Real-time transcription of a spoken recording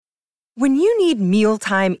When you need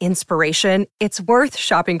mealtime inspiration, it's worth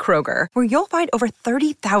shopping Kroger, where you'll find over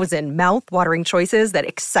 30,000 mouth-watering choices that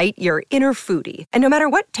excite your inner foodie. And no matter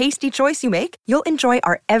what tasty choice you make, you'll enjoy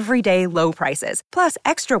our everyday low prices, plus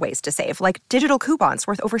extra ways to save, like digital coupons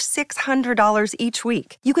worth over $600 each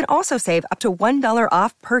week. You can also save up to $1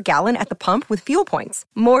 off per gallon at the pump with fuel points.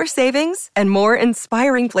 More savings and more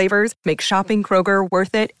inspiring flavors make shopping Kroger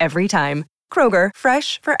worth it every time. Kroger,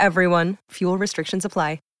 fresh for everyone. Fuel restrictions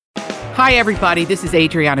apply. Hi, everybody. This is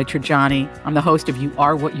Adriana Trajani. I'm the host of You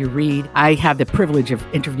Are What You Read. I have the privilege of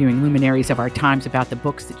interviewing luminaries of our times about the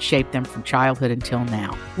books that shaped them from childhood until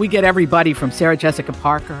now. We get everybody from Sarah Jessica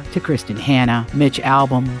Parker to Kristen Hanna, Mitch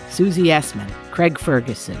Albom, Susie Essman, Craig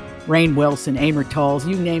Ferguson, Rainn Wilson, Amor Tolls,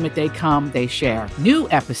 you name it, they come, they share. New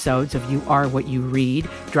episodes of You Are What You Read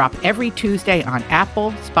drop every Tuesday on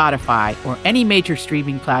Apple, Spotify, or any major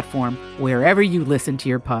streaming platform wherever you listen to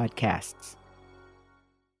your podcasts.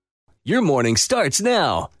 Your morning starts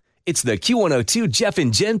now. It's the Q102 Jeff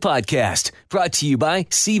and Jen podcast brought to you by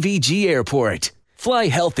CVG Airport. Fly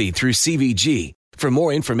healthy through CVG. For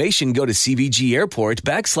more information, go to CVG Airport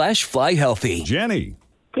 /fly healthy. Jenny.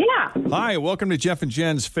 Yeah. Hi, welcome to Jeff and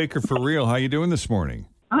Jen's Faker for Real. How you doing this morning?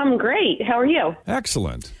 I'm great. How are you?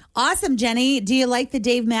 Excellent. Awesome, Jenny. Do you like the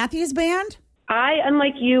Dave Matthews Band? I,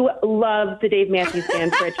 unlike you, love the Dave Matthews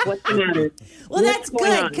Band, Rich. What's the matter? Well, that's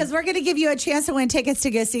good, because we're going to give you a chance to win tickets to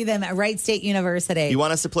go see them at Wright State University. You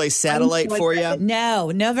want us to play Satellite for you? No,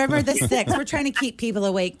 November the 6th. We're trying to keep people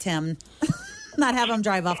awake, Tim. Not have them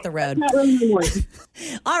drive off the road. Not really anymore.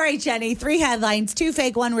 All right, Jenny, 3 headlines, 2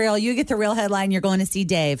 fake, 1 real. You get the real headline. You're going to see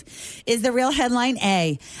Dave. Is the real headline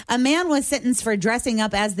A man was sentenced for dressing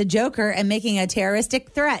up as the Joker and making a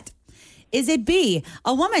terroristic threat? Is it B,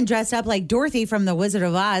 a woman dressed up like Dorothy from The Wizard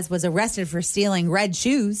of Oz was arrested for stealing red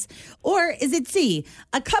shoes? Or is it C,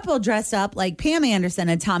 a couple dressed up like Pam Anderson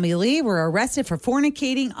and Tommy Lee were arrested for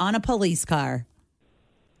fornicating on a police car?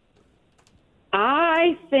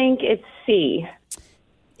 I think it's C.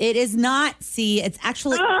 It is not C. It's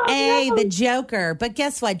actually A, no. the Joker. But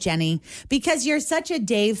guess what, Jenny? Because you're such a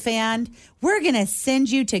Dave fan, we're going to send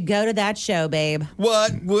you to go to that show, babe.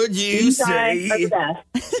 What would you say? Guys are the best.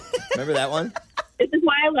 Remember that one? This is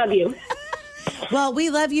why I love you. Well, we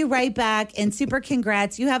love you right back, and super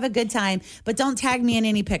congrats. You have a good time, but don't tag me in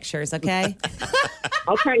any pictures, okay?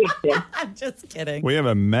 I'll try not to. I'm just kidding. We have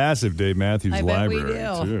a massive Dave Matthews I bet we library,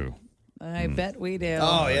 do. too. I bet we do.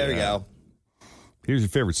 Oh, there we go. Here's your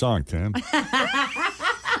favorite song, Tim.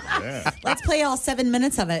 Let's play all 7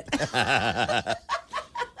 minutes of it.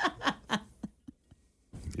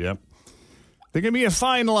 Yep. There can be a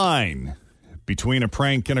fine line between a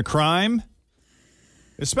prank and a crime,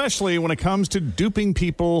 especially when it comes to duping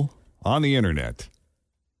people on the internet.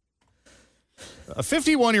 A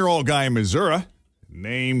 51-year-old guy in Missouri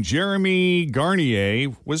named Jeremy Garnier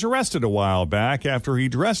was arrested a while back after he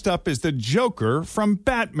dressed up as the Joker from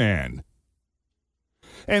Batman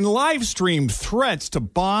and live-streamed threats to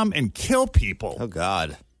bomb and kill people. Oh,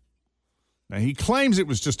 God. Now, he claims it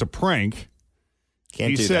was just a prank.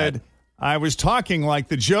 Can't He do said, that. I was talking like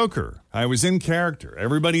the Joker. I was in character.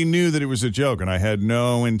 Everybody knew that it was a joke, and I had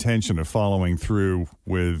no intention of following through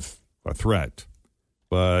with a threat.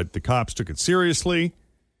 But the cops took it seriously.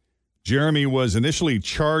 Jeremy was initially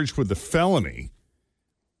charged with a felony,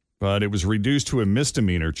 but it was reduced to a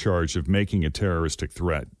misdemeanor charge of making a terroristic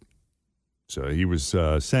threat. So he was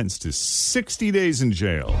sentenced to 60 days in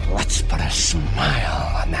jail. Let's put a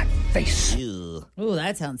smile on that face. Ooh,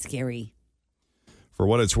 that sounds scary. For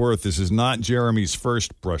what it's worth, this is not Jeremy's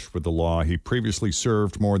first brush with the law. He previously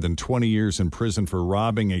served more than 20 years in prison for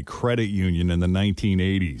robbing a credit union in the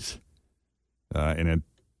 1980s. And it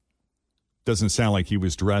doesn't sound like he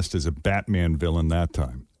was dressed as a Batman villain that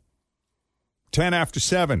time. 10 after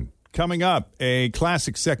 7. Coming up, a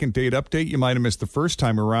classic second date update. You might have missed the first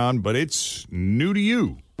time around, but it's new to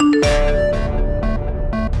you.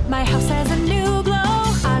 My house has a new glow.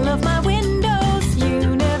 I love my windows.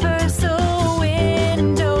 Universal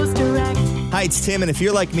Windows Direct. Hi, it's Tim, and if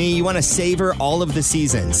you're like me, you want to savor all of the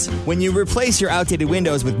seasons. When you replace your outdated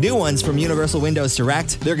windows with new ones from Universal Windows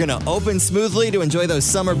Direct, they're going to open smoothly to enjoy those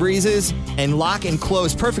summer breezes and lock and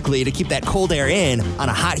close perfectly to keep that cold air in on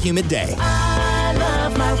a hot, humid day. I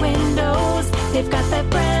love my windows. They've got that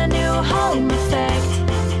brand new home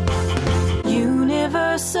effect.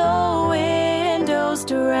 Universal Windows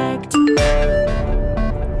Direct.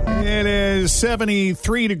 It is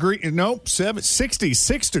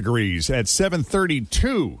 66 degrees at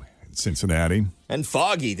 7:32 in Cincinnati. And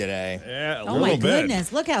foggy today. Yeah, a Oh little my bit.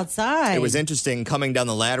 goodness, look outside. It was interesting coming down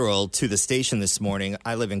the lateral to the station this morning.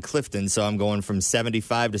 I live in Clifton, so I'm going from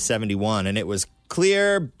 75 to 71, and it was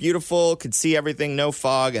clear, beautiful, could see everything, no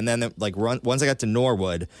fog. And then, once I got to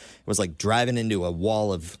Norwood, it was like driving into a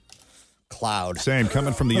wall of cloud. Same,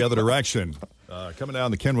 coming from the other direction. Coming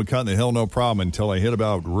down the Kenwood Cut in the Hill, no problem until I hit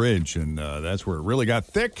about Ridge, and that's where it really got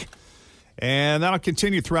thick. And that'll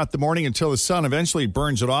continue throughout the morning until the sun eventually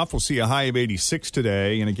burns it off. We'll see a high of 86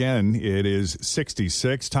 today. And again, it is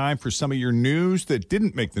 66. Time for some of your news that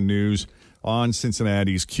didn't make the news on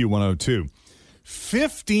Cincinnati's Q102.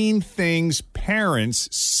 15 things parents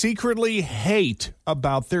secretly hate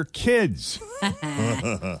about their kids.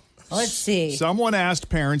 Let's see. Someone asked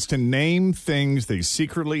parents to name things they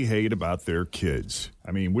secretly hate about their kids.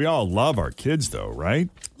 I mean, we all love our kids, though, right?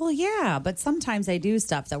 Well, yeah, but sometimes I do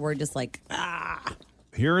stuff that we're just like, ah.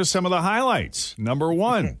 Here are some of the highlights. Number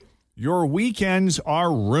one, your weekends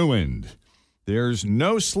are ruined. There's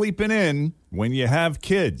no sleeping in when you have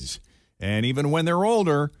kids. And even when they're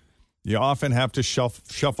older, you often have to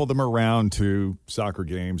shuffle them around to soccer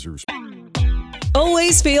games or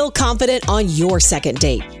Always feel confident on your second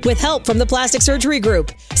date. With help from the Plastic Surgery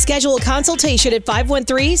Group. Schedule a consultation at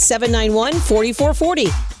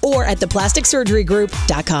 513-791-4440 or at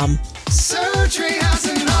theplasticsurgerygroup.com. Surgery has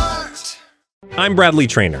an art. I'm Bradley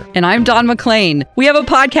Trainer. And I'm Don McClain. We have a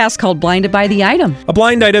podcast called Blinded by the Item. A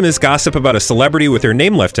blind item is gossip about a celebrity with their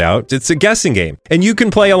name left out. It's a guessing game, and you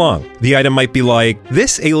can play along. The item might be like,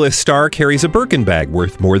 this A-list star carries a Birkin bag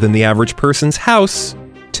worth more than the average person's house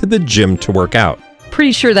to the gym to work out.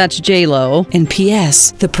 Pretty sure that's J-Lo. And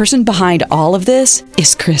P.S. the person behind all of this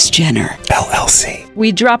is Kris Jenner, LLC.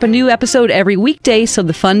 We drop a new episode every weekday so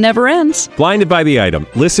the fun never ends. Blinded by the Item.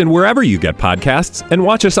 Listen wherever you get podcasts and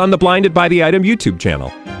watch us on the Blinded by the Item YouTube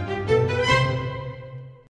channel.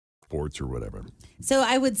 sports or whatever. So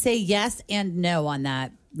I would say yes and no on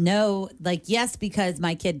that. No, like yes, because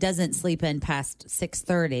my kid doesn't sleep in past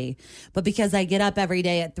 6:30, but because I get up every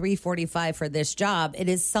day at 3:45 for this job, it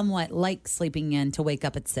is somewhat like sleeping in to wake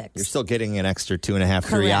up at 6. You're still getting an extra 2.5,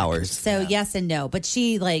 3 hours. So yes and no, but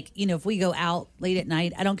she if we go out late at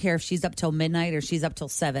night, I don't care if she's up till midnight or she's up till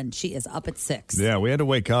 7. She is up at 6. Yeah, we had to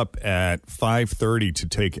wake up at 5:30 to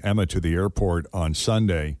take Emma to the airport on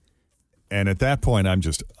Sunday, and at that point,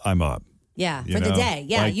 I'm up. Yeah, for the day.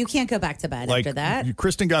 Yeah, you can't go back to bed after that.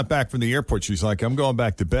 Kristen got back from the airport. She's like, I'm going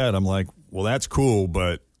back to bed. I'm like, well, that's cool,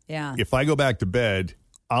 but if I go back to bed,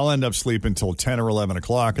 I'll end up sleeping until 10 or 11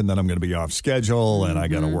 o'clock, and then I'm going to be off schedule, and I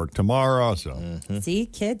got to work tomorrow. So See,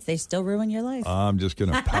 kids, they still ruin your life. I'm just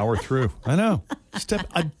going to power through. I know.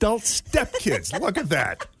 Adult stepkids. Look at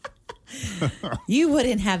that. You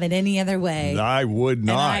wouldn't have it any other way. I would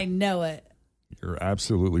not. And I know it. You're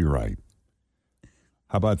absolutely right.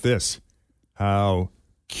 How about this? How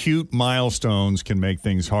cute milestones can make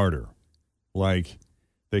things harder. Like,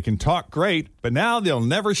 they can talk great, but now they'll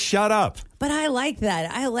never shut up. But I like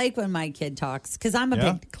that. I like when my kid talks because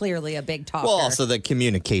I'm clearly a big talker. Well, also the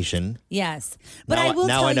communication. Yes. But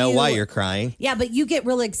now I know why you're crying. Yeah, but you get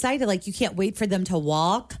really excited. Like, you can't wait for them to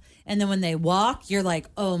walk. And then when they walk, you're like,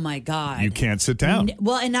 oh, my God. You can't sit down.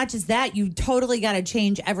 Well, and not just that. You totally got to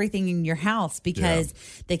change everything in your house because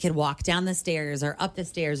they could walk down the stairs or up the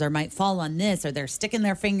stairs or might fall on this or they're sticking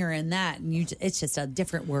their finger in that. And it's just a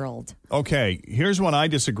different world. Okay, here's one I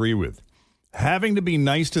disagree with. Having to be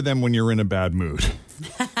nice to them when you're in a bad mood.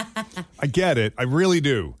 I get it. I really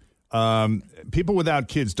do. People without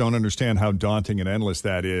kids don't understand how daunting and endless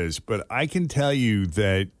that is. But I can tell you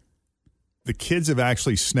that the kids have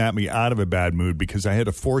actually snapped me out of a bad mood because I had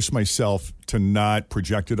to force myself to not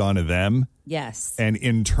project it onto them. Yes. And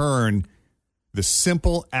in turn, the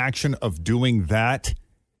simple action of doing that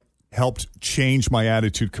helped change my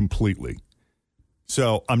attitude completely.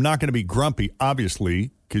 So I'm not going to be grumpy, obviously,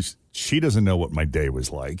 because she doesn't know what my day was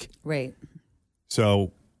like. Right.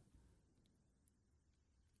 So,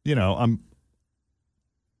 I'm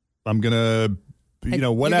going to...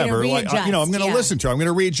 whatever. I'm going to listen to her. I'm going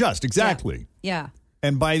to readjust. Exactly. Yeah.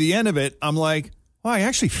 And by the end of it, I'm like, I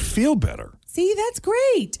actually feel better. See, that's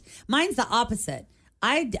great. Mine's the opposite.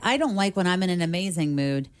 I don't like when I'm in an amazing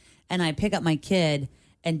mood and I pick up my kid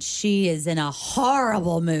and she is in a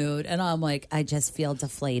horrible mood and I'm like, I just feel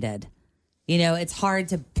deflated. It's hard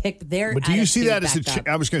to pick their. But do you see that as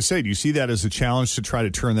I was going to say, do you see that as a challenge to try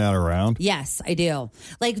to turn that around? Yes, I do.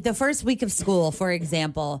 Like the first week of school, for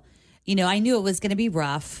example. I knew it was going to be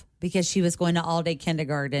rough because she was going to all-day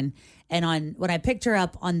kindergarten. And when I picked her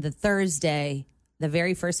up on the Thursday, the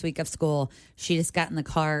very first week of school, she just got in the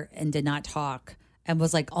car and did not talk and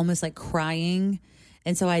was almost like crying.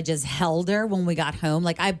 And so I just held her when we got home.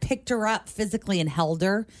 Like I picked her up physically and held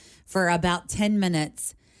her for about 10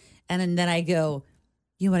 minutes. And then I go,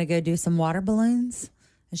 you want to go do some water balloons?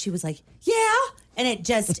 And she was like, yeah. And it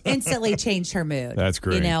just instantly changed her mood. That's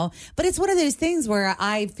great. You know, but it's one of those things where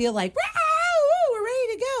I feel like, we're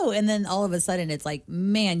ready to go. And then all of a sudden it's like,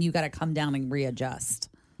 man, you got to come down and readjust.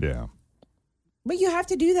 Yeah. But you have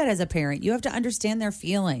to do that as a parent. You have to understand their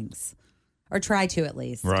feelings or try to at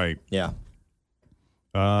least. Right. Yeah.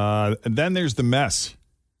 And then there's the mess.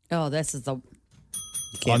 Oh, this is on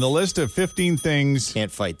the list of 15 things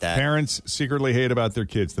can't fight that parents secretly hate about their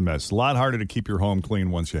kids. The mess. A lot harder to keep your home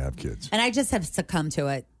clean once you have kids. And I just have succumbed to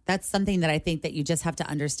it. That's something that I think that you just have to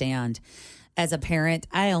understand. As a parent,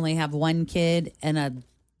 I only have one kid and a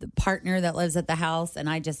partner that lives at the house, and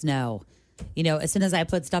I just know, you know, as soon as I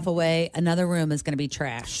put stuff away, another room is going to be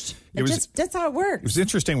trashed. That's how it works. It was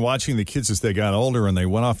interesting watching the kids as they got older and they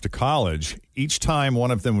went off to college. Each time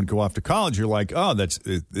one of them would go off to college, you're like, oh,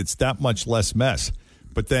 it's that much less mess.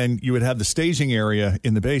 But then you would have the staging area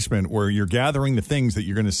in the basement where you're gathering the things that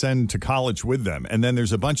you're going to send to college with them. And then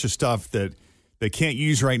there's a bunch of stuff that they can't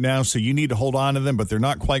use right now, so you need to hold on to them, but they're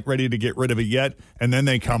not quite ready to get rid of it yet. And then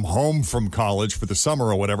they come home from college for the summer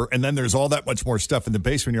or whatever, and then there's all that much more stuff in the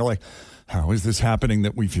basement. You're like, how is this happening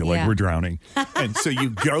that we feel like we're drowning? And so you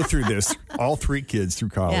go through this, all three kids through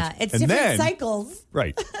college. Yeah, it's and different cycles.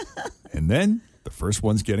 Right. And then the first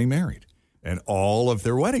one's getting married. And all of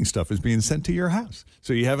their wedding stuff is being sent to your house.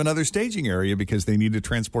 So you have another staging area because they need to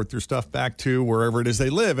transport their stuff back to wherever it is they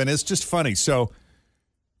live. And it's just funny. So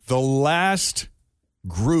the last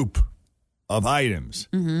group of items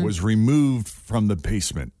was removed from the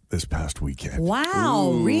basement this past weekend.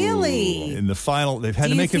 Wow, really? In the final, they've had Do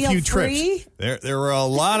to you make a feel few free? trips. There were a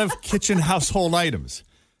lot of kitchen household items.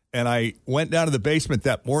 And I went down to the basement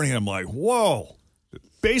that morning and I'm like, whoa.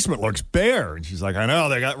 Basement looks bare. And she's like, I know,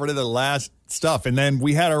 they got rid of the last stuff. And then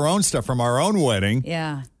we had our own stuff from our own wedding.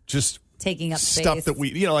 Yeah. Just taking up stuff space. that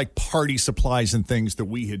we, you know, like party supplies and things that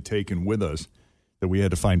we had taken with us that we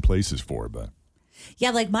had to find places for. But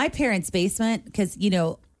yeah, like my parents' basement, because, you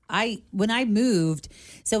know, when I moved,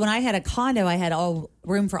 so when I had a condo, I had all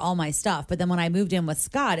room for all my stuff. But then when I moved in with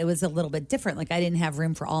Scott, it was a little bit different. Like I didn't have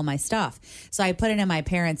room for all my stuff. So I put it in my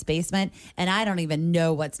parents' basement and I don't even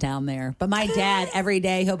know what's down there. But my dad, every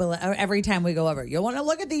day, every time we go over, you want to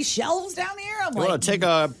look at these shelves down here? I'm You want to take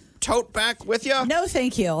a tote back with you? No,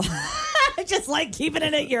 thank you. I just like keeping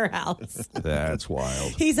it at your house. That's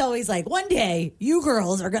wild. He's always like, one day you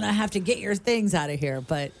girls are going to have to get your things out of here.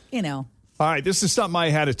 But, you know. All right, this is something I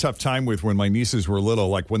had a tough time with when my nieces were little.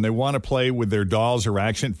 Like when they want to play with their dolls or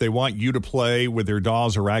action, they want you to play with their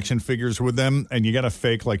dolls or action figures with them, and you got to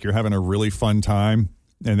fake like you're having a really fun time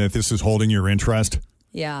and that this is holding your interest.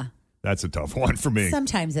 Yeah. That's a tough one for me.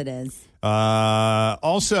 Sometimes it is.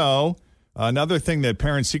 Also, another thing that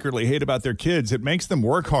parents secretly hate about their kids, it makes them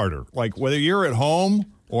work harder. Like whether you're at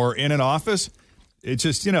home or in an office, it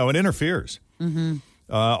just, you know, it interferes. Mm-hmm.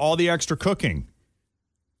 All the extra cooking.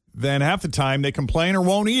 Then half the time they complain or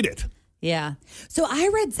won't eat it. Yeah. So I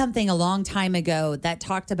read something a long time ago that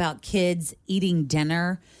talked about kids eating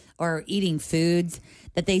dinner or eating foods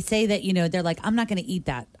that they say that, you know, they're like, I'm not going to eat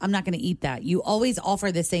that. I'm not going to eat that. You always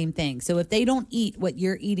offer the same thing. So if they don't eat what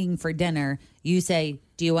you're eating for dinner, you say,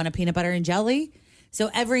 do you want a peanut butter and jelly?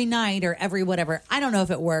 So every night or every whatever, I don't know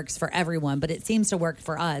if it works for everyone, but it seems to work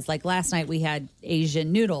for us. Like last night we had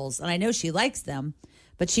Asian noodles and I know she likes them,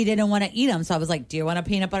 but she didn't want to eat them. So I was like, do you want a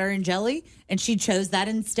peanut butter and jelly? And she chose that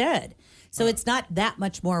instead. So it's not that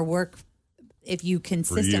much more work if you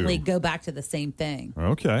consistently go back to the same thing.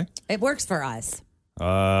 Okay. It works for us.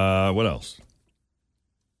 What else?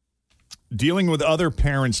 Dealing with other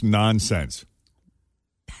parents' nonsense.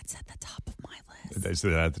 That's at the top of my list. Is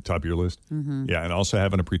that at the top of your list? Mm-hmm. Yeah, and also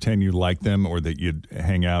having to pretend you like them or that you'd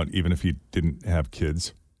hang out even if you didn't have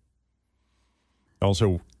kids.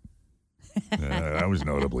 Also, I was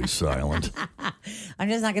notably silent. I'm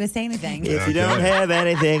just not going to say anything. If you don't have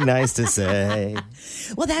anything nice to say.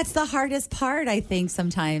 Well, that's the hardest part, I think,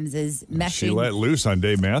 sometimes is meshing. She let loose on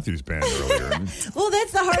Dave Matthews Band earlier. Well,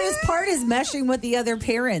 that's the hardest part is meshing with the other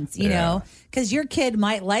parents, you know, because your kid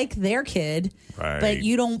might like their kid, but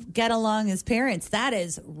you don't get along as parents. That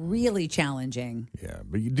is really challenging. Yeah,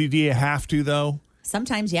 but do you have to, though?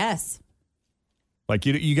 Sometimes, yes. Like,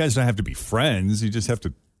 you guys don't have to be friends. You just have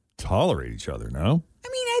to tolerate each other, no? I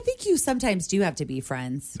mean, I think you sometimes do have to be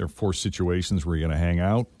friends. There are forced situations where you're going to hang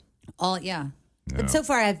out. Yeah. But so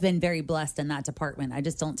far, I've been very blessed in that department. I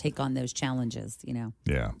just don't take on those challenges, you know?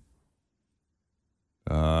 Yeah.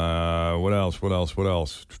 What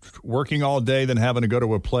else? Working all day, then having to go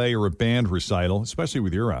to a play or a band recital, especially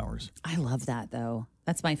with your hours. I love that, though.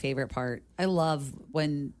 That's my favorite part. I love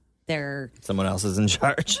when they're... Someone else is in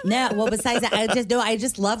charge. No, well, besides that, I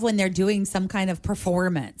just love when they're doing some kind of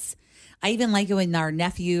performance. I even like it when our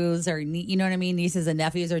nephews or, you know what I mean, nieces and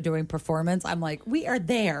nephews are doing performance. I'm like, we are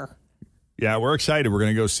there. Yeah, we're excited. We're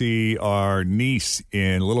going to go see our niece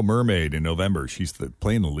in Little Mermaid in November. She's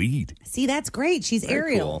playing the lead. See, that's great. She's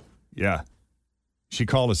Very Ariel. cool. Yeah. She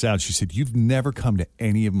called us out. She said, you've never come to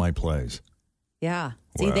any of my plays. Yeah.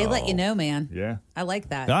 See, they let you know, man. Yeah. I like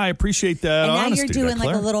that. I appreciate that And now honesty. you're doing that like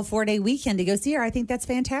a clarity. little 4-day weekend to go see her. I think that's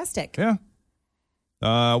fantastic. Yeah.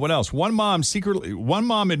 What else? One mom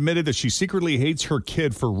admitted that she secretly hates her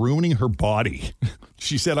kid for ruining her body.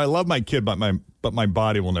 She said, I love my kid, but my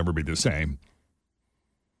body will never be the same.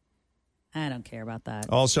 I don't care about that.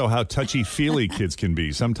 Also, how touchy-feely kids can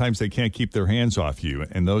be. Sometimes they can't keep their hands off you,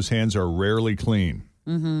 and those hands are rarely clean.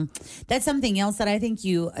 Mm-hmm. That's something else that I think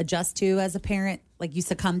you adjust to as a parent. Like you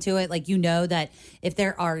succumb to it. Like you know that if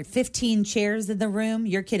there are 15 chairs in the room,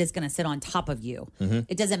 your kid is going to sit on top of you. Mm-hmm.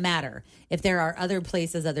 It doesn't matter. If there are other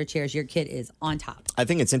places, other chairs, your kid is on top. I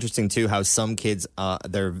think it's interesting, too, how some kids,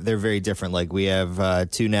 they're very different. Like we have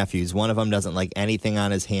 2 nephews. One of them doesn't like anything on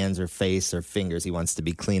his hands or face or fingers. He wants to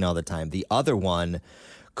be clean all the time. The other one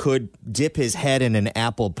could dip his head in an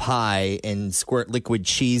apple pie and squirt liquid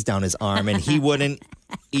cheese down his arm, and he wouldn't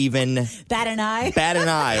even bat an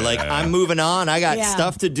eye. Like, I'm moving on. I got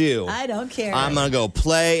stuff to do. I don't care. I'm going to go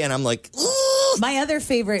play, and I'm like, ugh. My other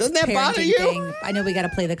favorite Doesn't that bother parenting you? thing, I know we got to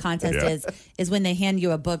play the contest, is when they hand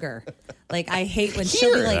you a booger. Like, I hate when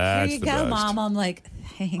she'll be like, That's here you the go, best. Mom. I'm like,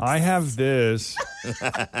 thanks. I have this.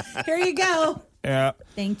 Here you go. Yeah.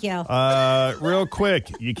 Thank you. Real quick,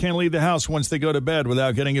 you can't leave the house once they go to bed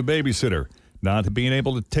without getting a babysitter. Not being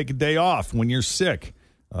able to take a day off when you're sick.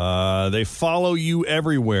 They follow you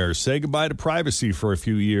everywhere. Say goodbye to privacy for a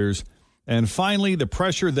few years. And finally, the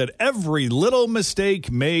pressure that every little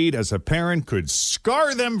mistake made as a parent could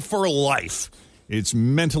scar them for life. It's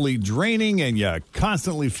mentally draining and you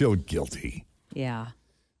constantly feel guilty. Yeah.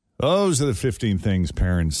 Those are the 15 things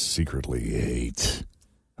parents secretly hate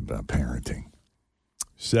about parenting.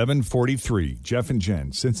 7:43, Jeff and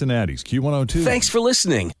Jen, Cincinnati's Q102. Thanks for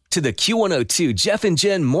listening to the Q102 Jeff and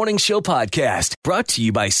Jen Morning Show podcast, brought to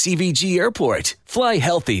you by CVG Airport. Fly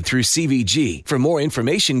healthy through CVG. For more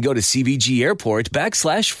information, go to CVG Airport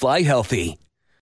 /fly healthy.